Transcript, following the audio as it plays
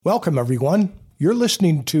Welcome, everyone. You're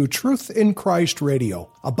listening to Truth in Christ Radio,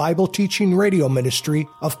 a Bible teaching radio ministry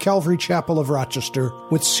of Calvary Chapel of Rochester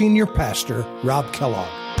with Senior Pastor Rob Kellogg.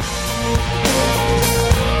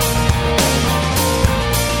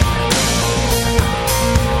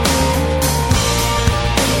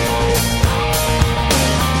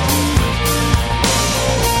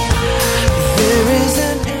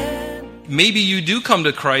 Maybe you do come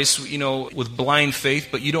to Christ, with blind faith,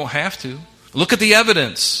 but you don't have to. Look at the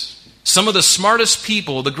evidence. Some of the smartest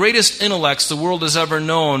people, the greatest intellects the world has ever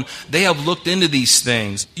known, they have looked into these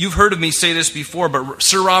things. You've heard of me say this before, but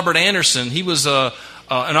Sir Robert Anderson, he was an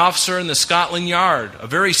officer in the Scotland Yard, a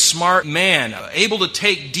very smart man, able to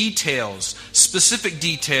take details, specific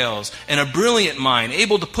details, and a brilliant mind,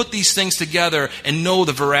 able to put these things together and know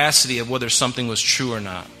the veracity of whether something was true or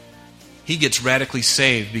not. He gets radically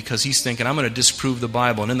saved because he's thinking, I'm going to disprove the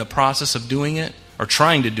Bible. And in the process of doing it, or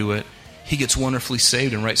trying to do it, he gets wonderfully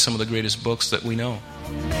saved and writes some of the greatest books that we know.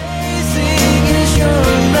 Amazing is your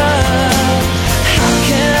love. How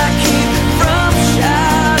can I keep from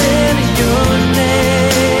shouting your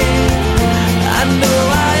name? I know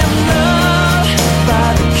I am loved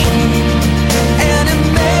by the King, and it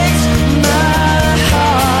makes my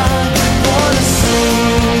heart wanna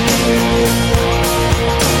sing.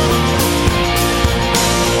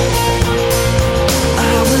 I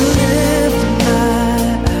will lift my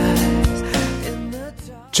eyes in the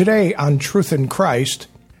dark. Today on Truth in Christ,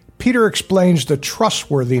 Peter explains the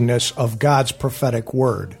trustworthiness of God's prophetic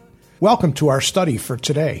word. Welcome to our study for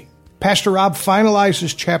today. Pastor Rob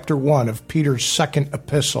finalizes chapter 1 of Peter's second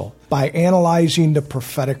epistle by analyzing the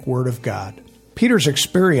prophetic word of God. Peter's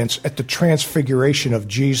experience at the transfiguration of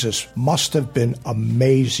Jesus must have been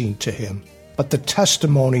amazing to him, but the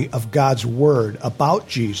testimony of God's word about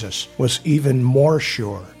Jesus was even more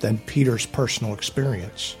sure than Peter's personal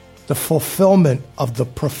experience. The fulfillment of the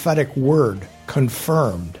prophetic word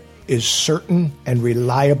confirmed is certain and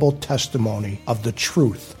reliable testimony of the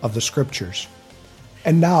truth of the Scriptures.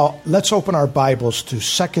 And now, let's open our Bibles to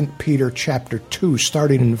 2 Peter chapter 2,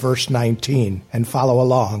 starting in verse 19, and follow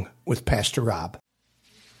along with Pastor Rob.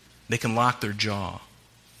 They can lock their jaw.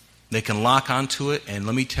 They can lock onto it, and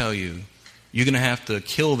let me tell you, you're going to have to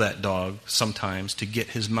kill that dog sometimes to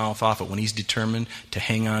get his mouth off it when he's determined to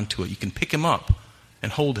hang on to it. You can pick him up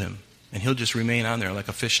and hold him, and he'll just remain on there like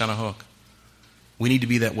a fish on a hook. We need to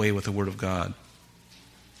be that way with the Word of God.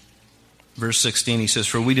 Verse 16, he says,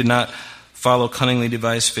 "For we did not follow cunningly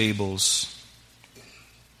devised fables,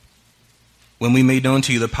 when we made known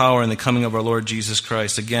to you the power and the coming of our Lord Jesus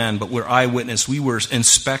Christ." Again, but we're eyewitness. We were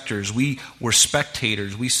inspectors. We were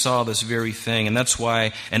spectators. We saw this very thing. And that's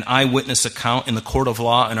why an eyewitness account in the court of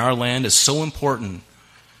law in our land is so important.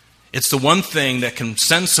 It's the one thing that can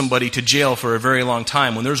send somebody to jail for a very long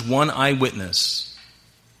time. When there's one eyewitness,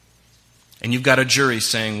 and you've got a jury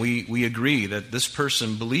saying, we agree that this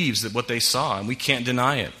person believes that what they saw, and we can't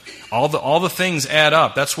deny it. All the things add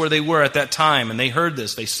up. That's where they were at that time, and they heard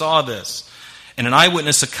this, they saw this. And an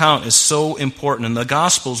eyewitness account is so important. And the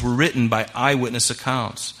Gospels were written by eyewitness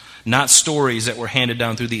accounts, not stories that were handed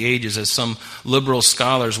down through the ages, as some liberal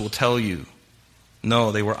scholars will tell you.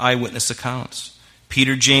 No, they were eyewitness accounts.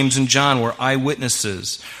 Peter, James, and John were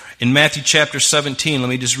eyewitnesses. In Matthew chapter 17, let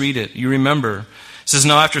me just read it. You remember. It says,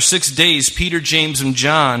 "Now after 6 days, Peter, James, and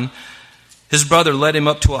John, his brother, led him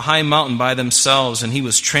up to a high mountain by themselves, and he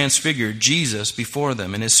was transfigured, Jesus, before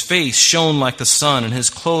them. And his face shone like the sun, and his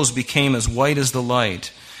clothes became as white as the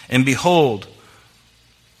light. And behold,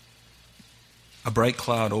 a bright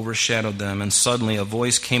cloud overshadowed them, and suddenly a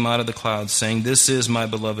voice came out of the cloud, saying, 'This is my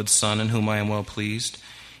beloved Son, in whom I am well pleased.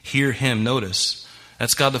 Hear him.'" Notice,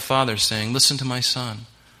 that's God the Father saying, "Listen to my Son.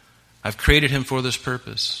 I've created him for this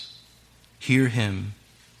purpose. Hear him."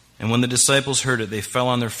 And when the disciples heard it, they fell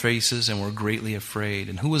on their faces and were greatly afraid.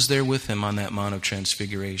 And who was there with him on that Mount of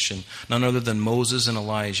Transfiguration? None other than Moses and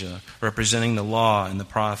Elijah, representing the law and the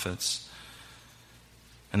prophets.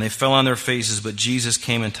 And they fell on their faces, but Jesus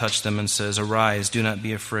came and touched them and says, "Arise, do not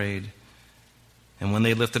be afraid." And when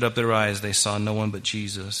they lifted up their eyes, they saw no one but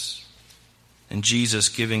Jesus. And Jesus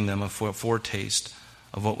giving them a foretaste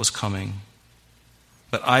of what was coming.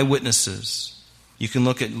 But eyewitnesses, you can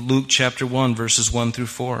look at Luke chapter 1, verses 1 through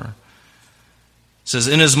 4. It says,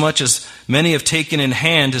 "Inasmuch as many have taken in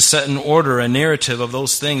hand to set in order a narrative of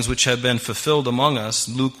those things which have been fulfilled among us,"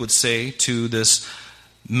 Luke would say to this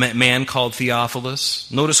man called Theophilus.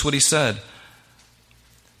 Notice what he said.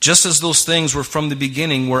 "Just as those things were from the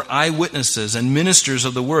beginning, were eyewitnesses and ministers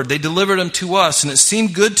of the word. They delivered them to us, and it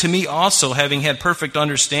seemed good to me also, having had perfect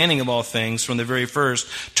understanding of all things from the very first,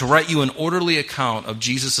 to write you an orderly account of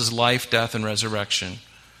Jesus' life, death, and resurrection."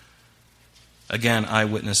 Again,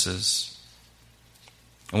 eyewitnesses.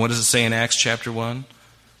 And what does it say in Acts chapter 1?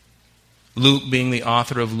 Luke, being the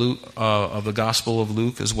author of the Gospel of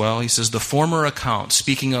Luke as well, he says, the former account,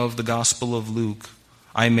 speaking of the Gospel of Luke,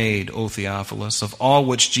 I made, O Theophilus, of all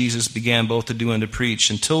which Jesus began both to do and to preach,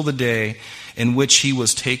 until the day in which he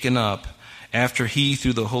was taken up, after he,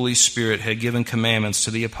 through the Holy Spirit, had given commandments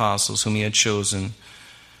to the apostles whom he had chosen,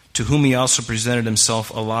 to whom he also presented himself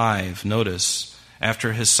alive, notice,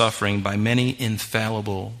 after his suffering, by many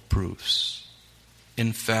infallible proofs.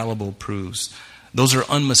 Infallible proofs. Those are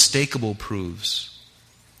unmistakable proofs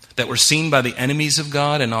that were seen by the enemies of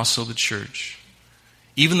God and also the church.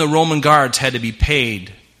 Even the Roman guards had to be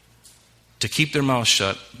paid to keep their mouth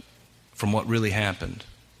shut from what really happened.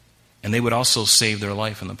 And they would also save their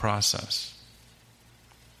life in the process.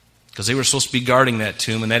 Because they were supposed to be guarding that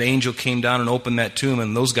tomb, and that angel came down and opened that tomb,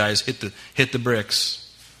 and those guys hit the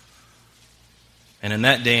bricks. And in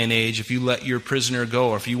that day and age, if you let your prisoner go,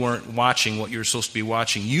 or if you weren't watching what you were supposed to be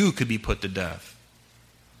watching, you could be put to death.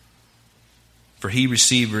 For he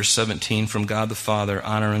received, verse 17, from God the Father,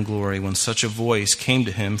 honor and glory, when such a voice came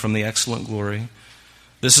to him from the excellent glory.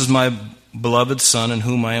 This is my beloved Son, in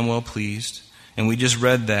whom I am well pleased. And we just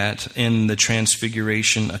read that in the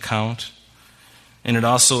Transfiguration account. And it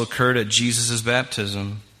also occurred at Jesus'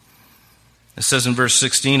 baptism. It says in verse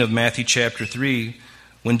 16 of Matthew chapter 3,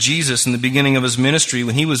 when Jesus, in the beginning of his ministry,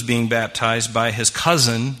 when he was being baptized by his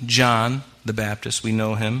cousin, John the Baptist, we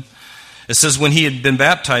know him. It says, when he had been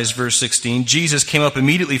baptized, verse 16, Jesus came up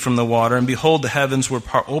immediately from the water, and behold, the heavens were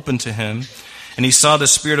opened to him. And he saw the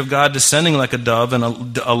Spirit of God descending like a dove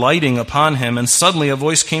and alighting upon him. And suddenly a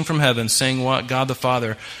voice came from heaven saying, what? God the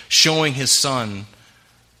Father, showing his Son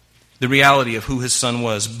the reality of who his Son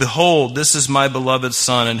was. Behold, this is my beloved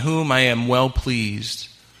Son, in whom I am well pleased.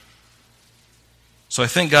 So I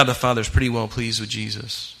think God the Father is pretty well pleased with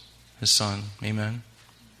Jesus, his Son. Amen.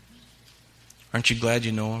 Aren't you glad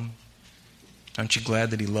you know him? Aren't you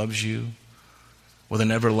glad that he loves you with an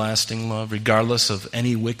everlasting love, regardless of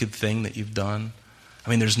any wicked thing that you've done? I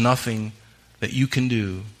mean, there's nothing that you can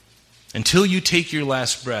do. Until you take your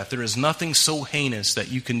last breath, there is nothing so heinous that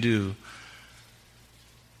you can do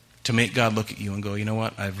to make God look at you and go, you know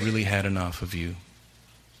what? I've really had enough of you.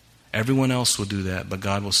 Everyone else will do that, but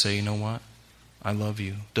God will say, you know what? I love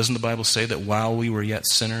you. Doesn't the Bible say that while we were yet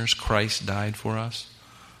sinners, Christ died for us?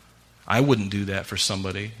 I wouldn't do that for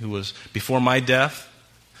somebody who was, before my death,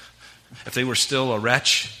 if they were still a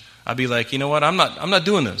wretch, I'd be like, you know what, I'm not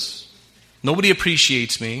doing this. Nobody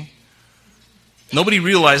appreciates me. Nobody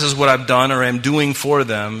realizes what I've done or am doing for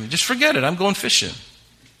them. Just forget it, I'm going fishing.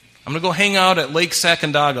 I'm going to go hang out at Lake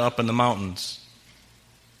Sacandaga up in the mountains.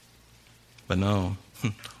 But no,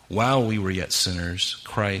 while we were yet sinners,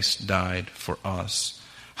 Christ died for us.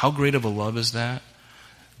 How great of a love is that?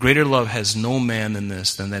 Greater love has no man than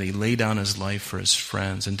this, than that he laid down his life for his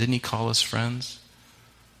friends. And didn't he call us friends?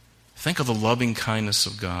 Think of the loving kindness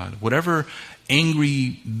of God. Whatever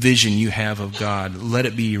angry vision you have of God, let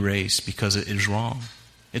it be erased, because it is wrong.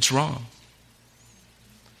 It's wrong.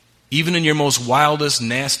 Even in your most wildest,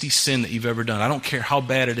 nasty sin that you've ever done, I don't care how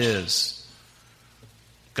bad it is,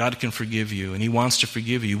 God can forgive you, and he wants to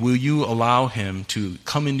forgive you. Will you allow him to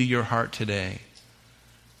come into your heart today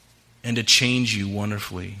and to change you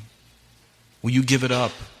wonderfully? Will you give it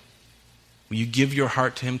up? Will you give your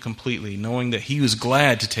heart to him completely, knowing that he was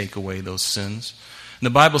glad to take away those sins? And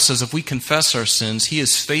the Bible says if we confess our sins, he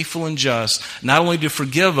is faithful and just, not only to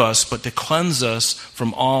forgive us, but to cleanse us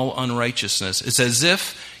from all unrighteousness. It's as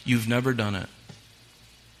if you've never done it.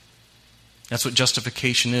 That's what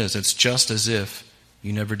justification is. It's just as if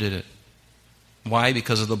you never did it. Why?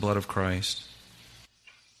 Because of the blood of Christ.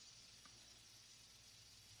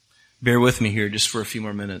 Bear with me here just for a few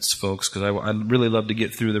more minutes, folks, because I'd really love to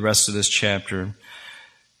get through the rest of this chapter.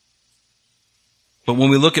 But when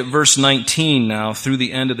we look at verse 19 now, through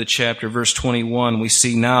the end of the chapter, verse 21, we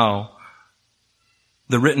see now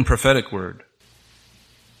the written prophetic word.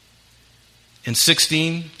 In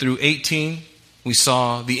 16 through 18, we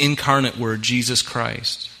saw the incarnate word, Jesus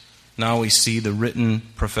Christ. Now we see the written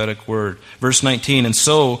prophetic word. Verse 19, and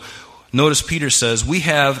so, notice Peter says, we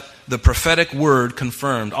have the prophetic word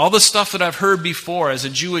confirmed. All the stuff that I've heard before as a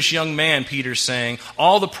Jewish young man, Peter's saying,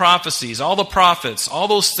 all the prophecies, all the prophets, all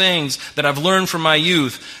those things that I've learned from my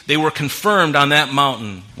youth, they were confirmed on that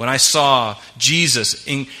mountain when I saw Jesus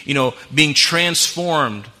being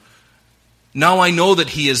transformed. Now I know that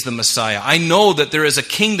he is the Messiah. I know that there is a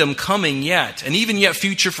kingdom coming yet, and even yet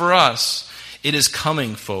future for us. It is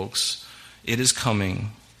coming, folks. It is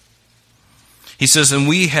coming. He says, and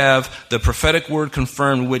we have the prophetic word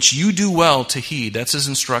confirmed, which you do well to heed. That's his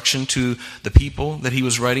instruction to the people that he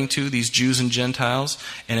was writing to, these Jews and Gentiles,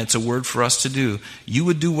 and it's a word for us to do. You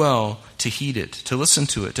would do well to heed it, to listen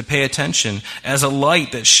to it, to pay attention, as a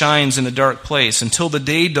light that shines in a dark place until the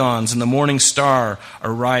day dawns and the morning star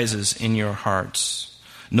arises in your hearts.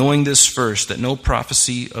 Knowing this first, that no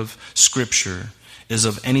prophecy of Scripture is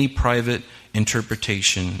of any private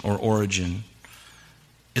interpretation or origin.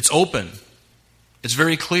 It's open. It's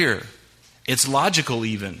very clear. It's logical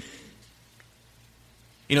even.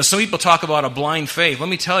 You know, some people talk about a blind faith. Let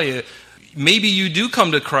me tell you, maybe you do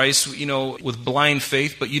come to Christ, with blind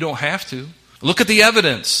faith, but you don't have to. Look at the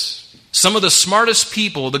evidence. Some of the smartest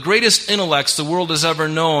people, the greatest intellects the world has ever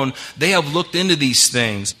known, they have looked into these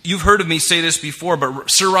things. You've heard of me say this before,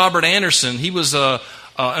 but Sir Robert Anderson, he was an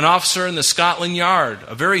officer in the Scotland Yard,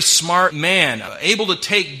 a very smart man, able to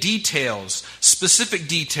take details, specific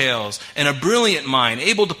details, and a brilliant mind,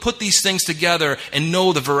 able to put these things together and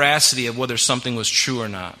know the veracity of whether something was true or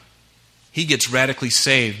not. He gets radically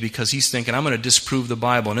saved because he's thinking, I'm going to disprove the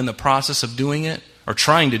Bible. And in the process of doing it, or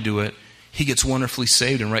trying to do it, he gets wonderfully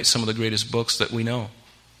saved and writes some of the greatest books that we know.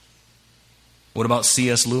 What about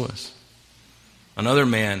C.S. Lewis? Another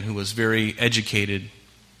man who was very educated,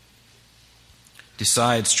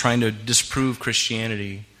 decides trying to disprove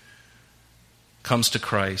Christianity, comes to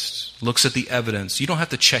Christ, looks at the evidence. You don't have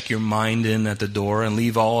to check your mind in at the door and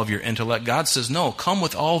leave all of your intellect. God says, no, come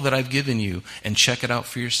with all that I've given you and check it out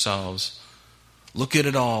for yourselves. Look at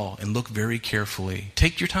it all and look very carefully.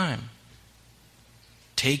 Take your time.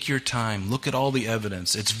 Take your time. Look at all the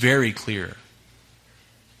evidence. It's very clear.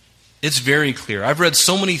 It's very clear. I've read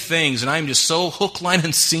so many things and I'm just so hook, line,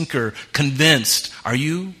 and sinker convinced. Are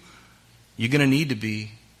you? You're going to need to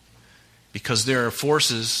be, because there are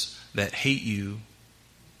forces that hate you,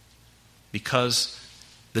 because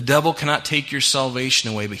the devil cannot take your salvation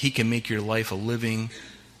away, but he can make your life a living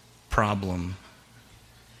problem.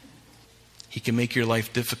 He can make your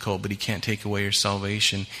life difficult, but he can't take away your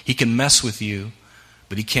salvation. He can mess with you,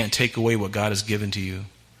 but he can't take away what God has given to you.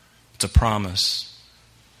 It's a promise.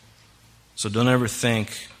 So don't ever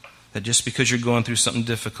think that just because you're going through something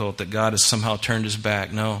difficult that God has somehow turned his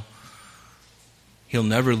back. No. He'll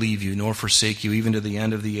never leave you nor forsake you, even to the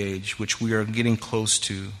end of the age, which we are getting close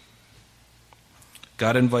to.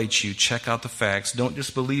 God invites you, check out the facts. Don't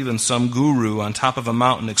just believe in some guru on top of a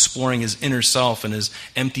mountain exploring his inner self and his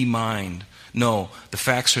empty mind. No, the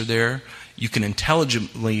facts are there. You can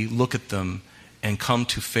intelligently look at them and come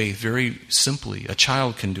to faith very simply. A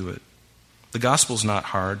child can do it. The gospel's not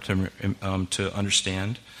hard to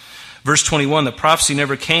understand. Verse 21, the prophecy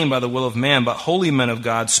never came by the will of man, but holy men of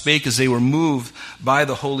God spake as they were moved by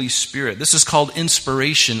the Holy Spirit. This is called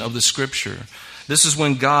inspiration of the Scripture. This is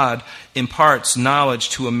when God imparts knowledge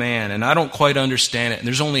to a man, and I don't quite understand it. And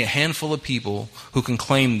there's only a handful of people who can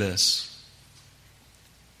claim this.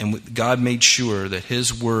 And God made sure that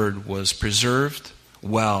his word was preserved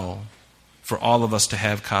well for all of us to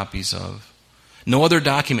have copies of. No other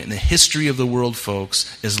document in the history of the world,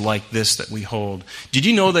 folks, is like this that we hold. Did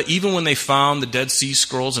you know that even when they found the Dead Sea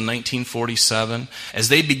Scrolls in 1947, as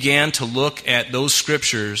they began to look at those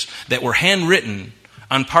scriptures that were handwritten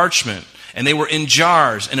on parchment, and they were in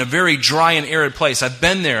jars in a very dry and arid place. I've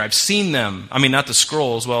been there. I've seen them. I mean, not the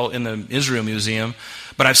scrolls, in the Israel Museum,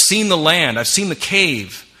 but I've seen the land. I've seen the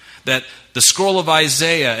cave that the scroll of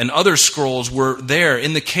Isaiah and other scrolls were there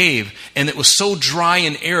in the cave, and it was so dry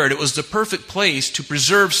and arid. It was the perfect place to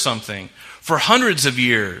preserve something for hundreds of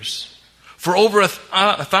years, for over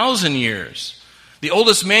 1,000 years. The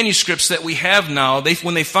oldest manuscripts that we have now,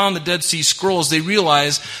 when they found the Dead Sea Scrolls, they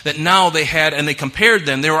realized that now they had, and they compared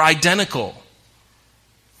them, they were identical.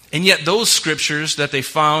 And yet those scriptures that they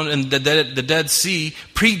found in the Dead Sea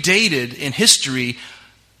predated in history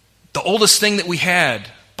the oldest thing that we had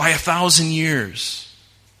by 1,000 years.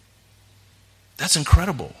 That's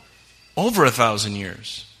incredible. Over 1,000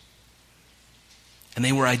 years. And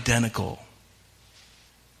they were identical.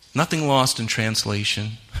 Nothing lost in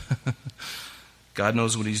translation. God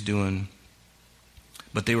knows what he's doing.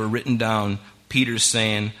 But they were written down. Peter's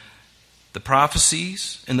saying, the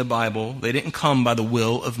prophecies in the Bible, they didn't come by the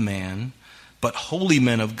will of man, but holy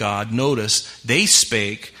men of God, notice, they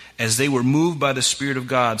spake as they were moved by the Spirit of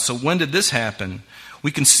God. So when did this happen?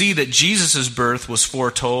 We can see that Jesus' birth was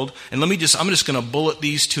foretold. And I'm just going to bullet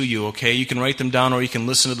these to you, okay? You can write them down, or you can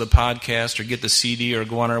listen to the podcast or get the CD or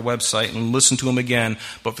go on our website and listen to them again.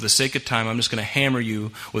 But for the sake of time, I'm just going to hammer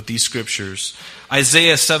you with these scriptures.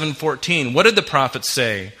 Isaiah 7:14. What did the prophet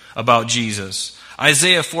say about Jesus?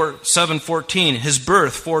 Isaiah 7:14, his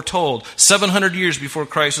birth foretold, 700 years before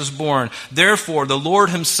Christ was born. Therefore, the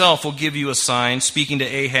Lord himself will give you a sign, speaking to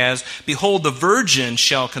Ahaz. Behold, the virgin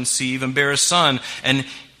shall conceive and bear a son, and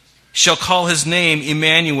shall call his name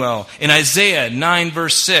Emmanuel. In Isaiah 9,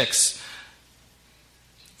 verse 6,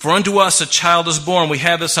 for unto us a child is born. We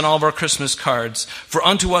have this on all of our Christmas cards. For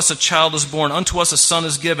unto us a child is born, unto us a son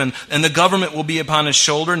is given, and the government will be upon his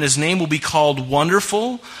shoulder, and his name will be called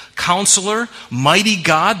Wonderful, Counselor, Mighty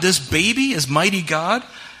God. This baby is Mighty God.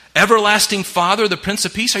 Everlasting Father, the Prince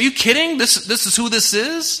of Peace. Are you kidding? This is who this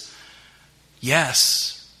is?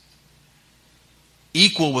 Yes.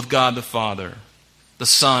 Equal with God the Father. The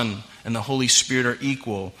Son and the Holy Spirit are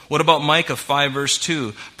equal. What about Micah 5 verse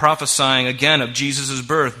 2, prophesying again of Jesus'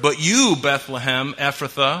 birth? But you, Bethlehem,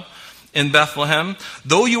 Ephrathah, in Bethlehem,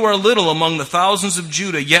 though you are little among the thousands of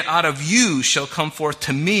Judah, yet out of you shall come forth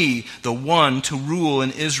to me the one to rule in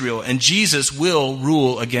Israel. And Jesus will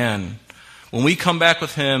rule again. When we come back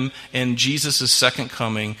with him in Jesus' second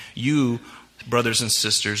coming, you, brothers and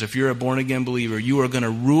sisters, if you're a born-again believer, you are going to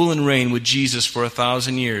rule and reign with Jesus for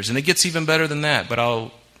 1,000 years. And it gets even better than that, but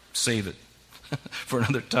I'll save it for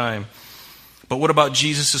another time. But what about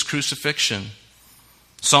Jesus' crucifixion?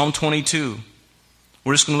 Psalm 22.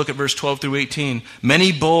 We're just going to look at verse 12 through 18.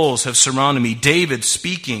 Many bulls have surrounded me. David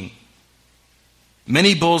speaking.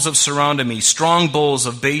 Many bulls have surrounded me. Strong bulls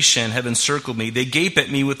of Bashan have encircled me. They gape at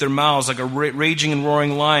me with their mouths like a raging and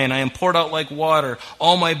roaring lion. I am poured out like water.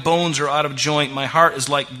 All my bones are out of joint. My heart is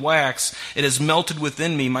like wax. It has melted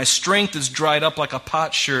within me. My strength is dried up like a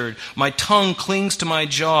potsherd. My tongue clings to my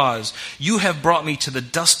jaws. You have brought me to the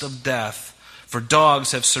dust of death, for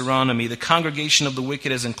dogs have surrounded me. The congregation of the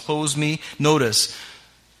wicked has enclosed me. Notice,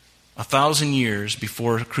 1,000 years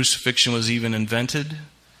before crucifixion was even invented,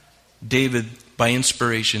 David, by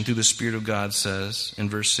inspiration through the Spirit of God, says in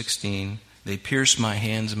verse 16, they pierced my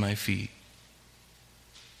hands and my feet.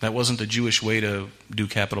 That wasn't the Jewish way to do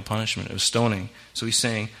capital punishment. It was stoning. So he's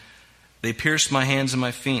saying, they pierced my hands and my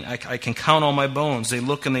feet. I can count all my bones. They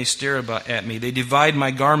look and they stare at me. They divide my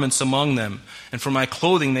garments among them. And for my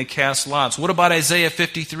clothing they cast lots. What about Isaiah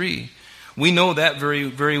 53? We know that very,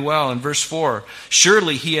 very well. In verse 4,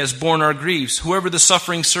 surely he has borne our griefs. Whoever the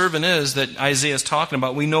suffering servant is that Isaiah is talking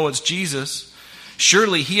about, we know it's Jesus.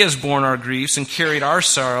 Surely he has borne our griefs and carried our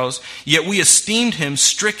sorrows, yet we esteemed him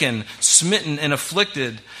stricken, smitten, and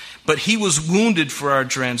afflicted. But he was wounded for our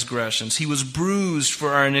transgressions. He was bruised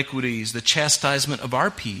for our iniquities. The chastisement of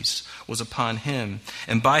our peace was upon him,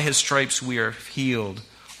 and by his stripes we are healed.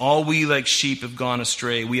 All we like sheep have gone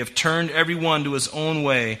astray. We have turned every one to his own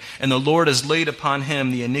way, and the Lord has laid upon him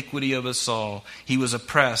the iniquity of us all. He was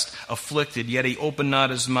oppressed, afflicted, yet he opened not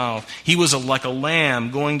his mouth. He was like a lamb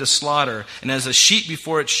going to slaughter, and as a sheep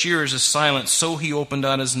before its shearers is silent, so he opened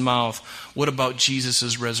not his mouth. What about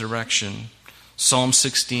Jesus' resurrection? Psalm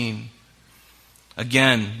 16.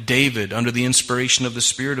 Again, David, under the inspiration of the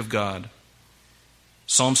Spirit of God.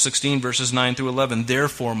 Psalm 16, verses 9 through 11.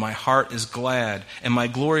 Therefore my heart is glad, and my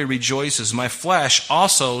glory rejoices. My flesh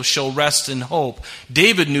also shall rest in hope.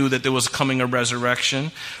 David knew that there was coming a resurrection.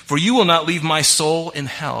 For you will not leave my soul in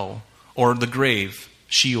hell, or the grave,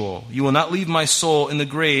 Sheol. You will not leave my soul in the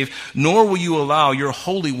grave, nor will you allow your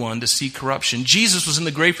Holy One to see corruption. Jesus was in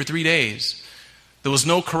the grave for 3 days. There was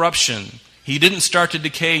no corruption. He didn't start to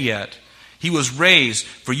decay yet. He was raised,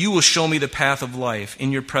 for you will show me the path of life.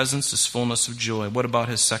 In your presence is fullness of joy. What about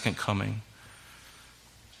his second coming?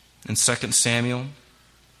 In 2 Samuel,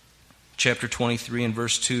 chapter 23 and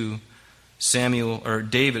verse 2,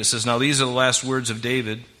 David, it says, now these are the last words of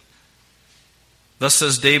David. Thus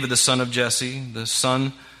says David, the son of Jesse,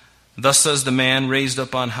 thus says the man raised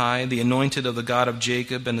up on high, the anointed of the God of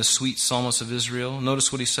Jacob, and the sweet psalmist of Israel.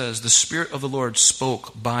 Notice what he says, the Spirit of the Lord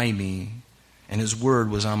spoke by me, and his word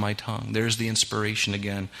was on my tongue. There's the inspiration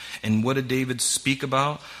again. And what did David speak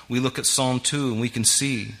about? We look at Psalm 2 and we can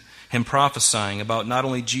see him prophesying about not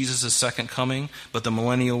only Jesus' second coming, but the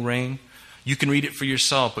millennial reign. You can read it for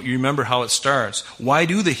yourself, but you remember how it starts. Why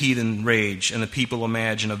do the heathen rage and the people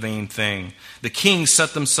imagine a vain thing? The kings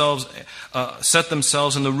set themselves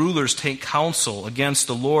and the rulers take counsel against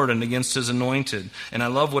the Lord and against his anointed. And I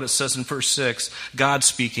love what it says in verse 6, God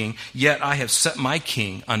speaking, yet I have set my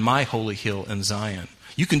king on my holy hill in Zion.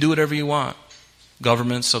 You can do whatever you want,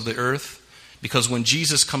 governments of the earth, because when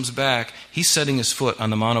Jesus comes back, he's setting his foot on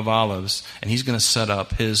the Mount of Olives, and he's going to set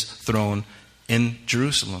up his throne in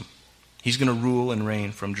Jerusalem. He's going to rule and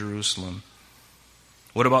reign from Jerusalem.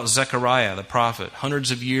 What about Zechariah, the prophet?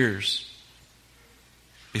 Hundreds of years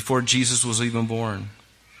before Jesus was even born.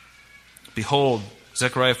 Behold,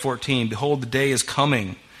 Zechariah 14, behold, the day is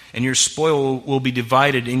coming, and your spoil will be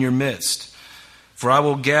divided in your midst. For I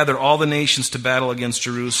will gather all the nations to battle against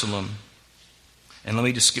Jerusalem. And let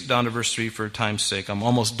me just skip down to verse 3 for time's sake. I'm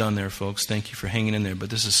almost done there, folks. Thank you for hanging in there.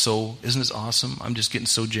 But isn't this awesome? I'm just getting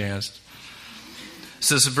so jazzed. It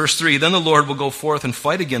says in verse 3, Then the Lord will go forth and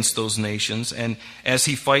fight against those nations, and as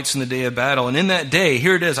he fights in the day of battle. And in that day,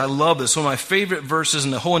 here it is, I love this, one of my favorite verses in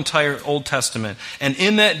the whole entire Old Testament. And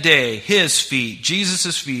in that day, his feet,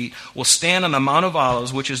 Jesus' feet, will stand on the Mount of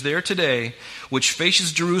Olives, which is there today, which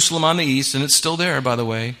faces Jerusalem on the east, and it's still there, by the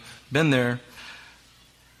way, been there.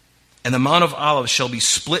 And the Mount of Olives shall be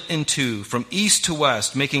split in two, from east to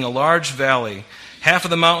west, making a large valley. Half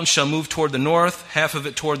of the mountain shall move toward the north, half of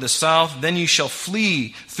it toward the south. Then you shall flee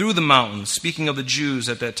through the mountains, speaking of the Jews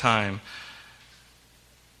at that time.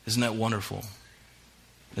 Isn't that wonderful?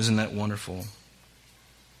 Isn't that wonderful?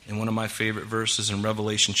 In one of my favorite verses in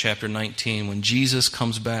Revelation chapter 19, when Jesus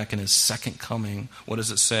comes back in his second coming, what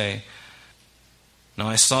does it say? Now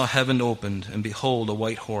I saw heaven opened, and behold, a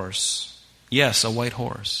white horse. Yes, a white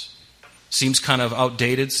horse. Seems kind of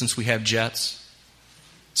outdated since we have jets,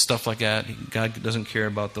 stuff like that. God doesn't care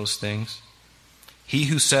about those things. He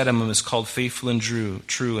who sat on him is called Faithful and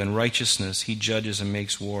True, and righteousness he judges and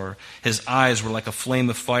makes war. His eyes were like a flame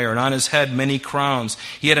of fire, and on his head many crowns.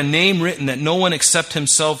 He had a name written that no one except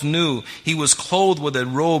himself knew. He was clothed with a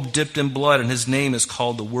robe dipped in blood, and his name is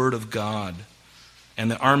called the Word of God. And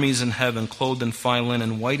the armies in heaven, clothed in fine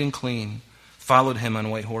linen, white and clean, followed him on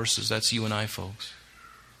white horses. That's you and I, folks.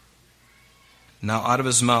 Now out of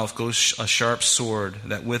his mouth goes a sharp sword,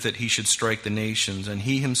 that with it he should strike the nations, and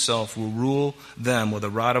he himself will rule them with a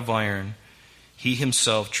rod of iron. He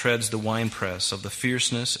himself treads the winepress of the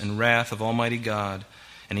fierceness and wrath of Almighty God,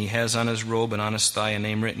 and he has on his robe and on his thigh a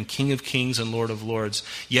name written, King of Kings and Lord of Lords.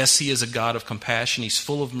 Yes, he is a God of compassion. He's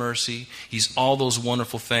full of mercy. He's all those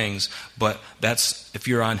wonderful things, but that's if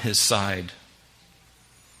you're on his side.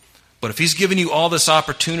 But if he's given you all this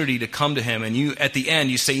opportunity to come to him, and you, at the end,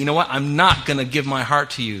 you say, you know what, I'm not going to give my heart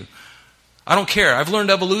to you. I don't care. I've learned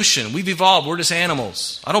evolution. We've evolved. We're just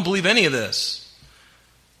animals. I don't believe any of this.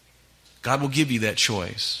 God will give you that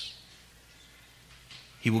choice.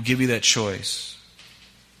 He will give you that choice.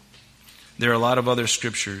 There are a lot of other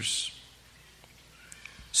scriptures.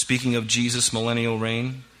 Speaking of Jesus' millennial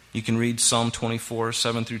reign, you can read Psalm 24,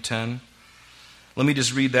 7 through 10. Let me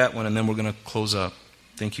just read that one, and then we're going to close up.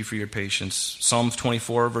 Thank you for your patience. Psalm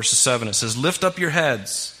 24, verse 7, it says, Lift up your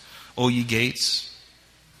heads, O ye gates,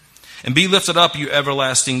 and be lifted up, you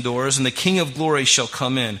everlasting doors, and the King of glory shall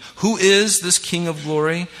come in. Who is this King of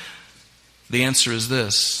glory? The answer is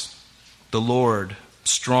this: the Lord,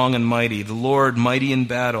 strong and mighty, the Lord mighty in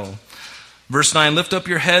battle. Verse 9, Lift up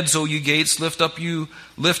your heads, O you gates, lift up, you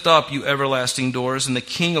everlasting doors, and the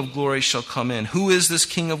King of glory shall come in. Who is this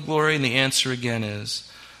King of glory? And the answer again is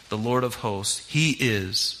the Lord of hosts. He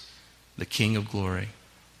is the King of glory.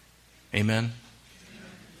 Amen?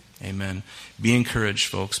 Amen. Be encouraged,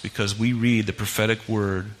 folks, because we read the prophetic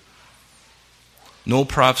word. No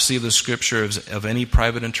prophecy of the Scripture of any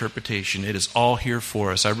private interpretation. It is all here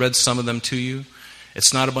for us. I read some of them to you.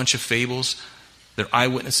 It's not a bunch of fables. They're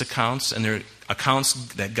eyewitness accounts, and they're accounts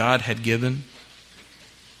that God had given.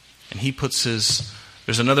 And he puts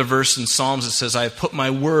there's another verse in Psalms that says, I have put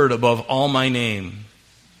my word above all my name.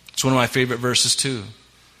 It's one of my favorite verses too.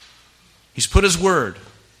 He's put his word,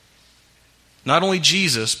 not only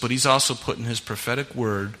Jesus, but he's also putting his prophetic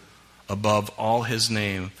word above all his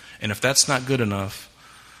name. And if that's not good enough,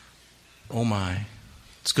 oh my,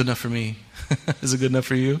 it's good enough for me. Is it good enough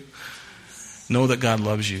for you? Know that God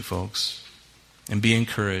loves you, folks, and be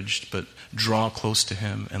encouraged, but draw close to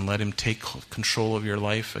him and let him take control of your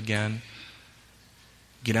life again.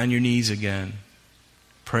 Get on your knees again.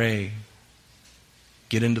 Pray.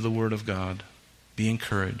 Get into the Word of God. Be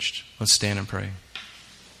encouraged. Let's stand and pray.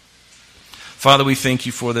 Father, we thank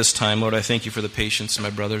you for this time. Lord, I thank you for the patience of my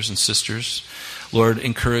brothers and sisters. Lord,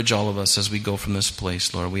 encourage all of us as we go from this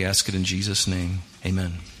place. Lord, we ask it in Jesus' name.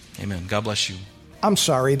 Amen. Amen. God bless you. I'm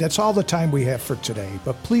sorry, that's all the time we have for today,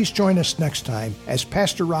 but please join us next time as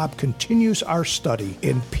Pastor Rob continues our study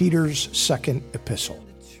in Peter's second epistle.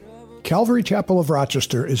 Calvary Chapel of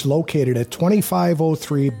Rochester is located at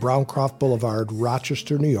 2503 Browncroft Boulevard,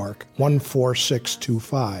 Rochester, New York,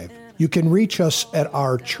 14625. You can reach us at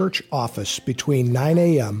our church office between 9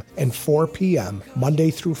 a.m. and 4 p.m. Monday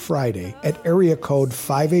through Friday at area code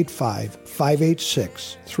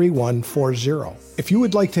 585-586-3140. If you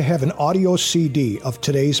would like to have an audio CD of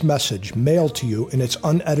today's message mailed to you in its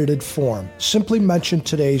unedited form, simply mention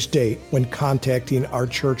today's date when contacting our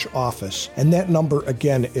church office, and that number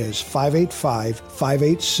again is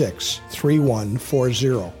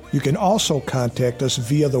 585-586-3140. You can also contact us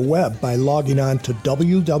via the web by logging on to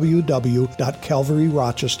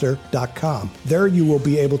www.calvaryrochester.com. There you will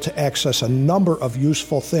be able to access a number of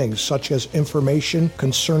useful things such as information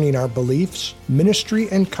concerning our beliefs, ministry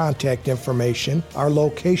and contact information, our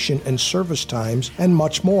location and service times, and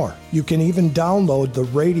much more. You can even download the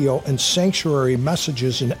radio and sanctuary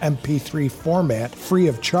messages in MP3 format free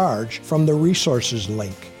of charge from the resources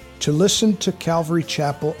link. To listen to Calvary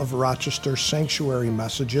Chapel of Rochester Sanctuary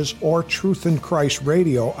messages or Truth in Christ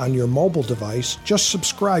Radio on your mobile device, just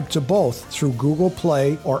subscribe to both through Google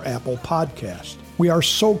Play or Apple Podcast. We are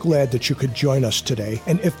so glad that you could join us today,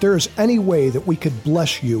 and if there is any way that we could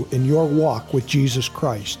bless you in your walk with Jesus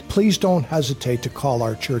Christ, please don't hesitate to call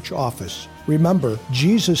our church office. Remember,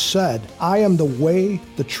 Jesus said, "I am the way,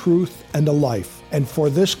 the truth, and the life, and for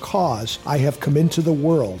this cause I have come into the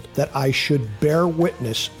world, that I should bear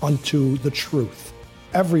witness unto the truth.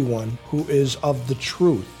 Everyone who is of the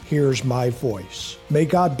truth hears my voice." May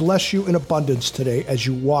God bless you in abundance today as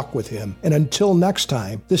you walk with Him. And until next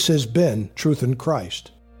time, this has been Truth in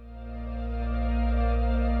Christ.